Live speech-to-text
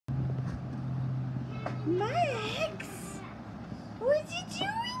Max? What's he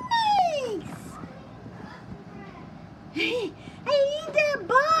doing, Max? I need that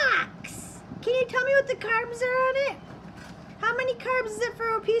box. Can you tell me what the carbs are on it? How many carbs is it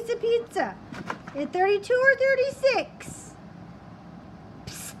for a piece of pizza? Is it 32 or 36?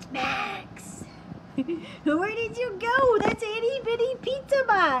 Psst, Max. Where did you go? That's an itty bitty pizza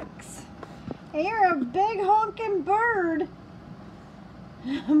box. And you're a big honking bird.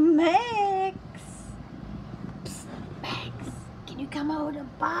 Max. Psst, Max. Can you come out of the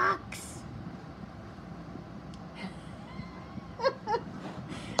box?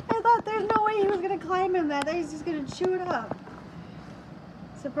 I thought there's no way he was going to climb in that. He's just going to chew it up.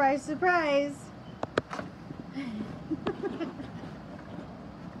 Surprise, surprise.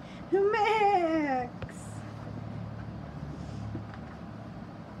 Max.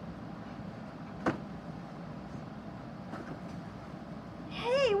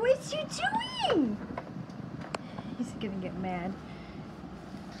 Hey, what you doing? He's going to get mad.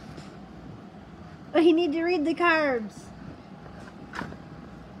 Oh, you need to read the carbs.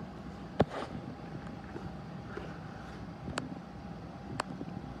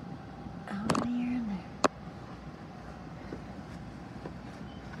 How many are in there?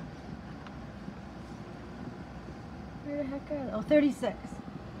 Where the heck are they? Oh, 36.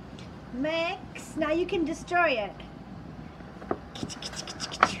 Max, now you can destroy it.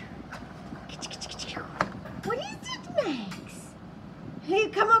 What is it, Max? Hey, you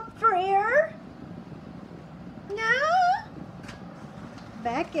come up for air? No?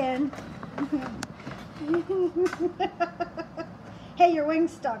 Back in. Hey, your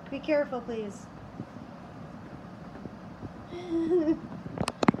wing's stuck. Be careful, please.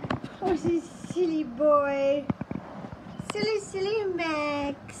 Oh, this silly boy. Silly, silly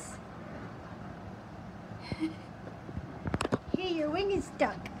Max. Hey, your wing is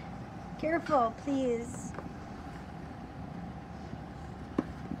stuck. Careful, please.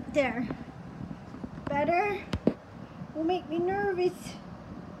 There. Better? Will make me nervous.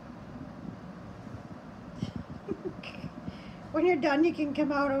 When you're done, you can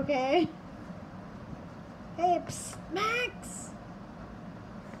come out, okay? Hey, psst, Max.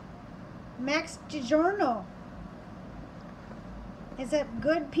 Max DiGiorno. Is that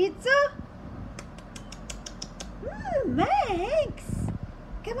good pizza? Max.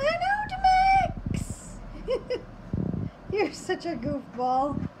 Come on out, Max. You're such a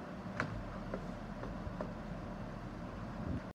goofball.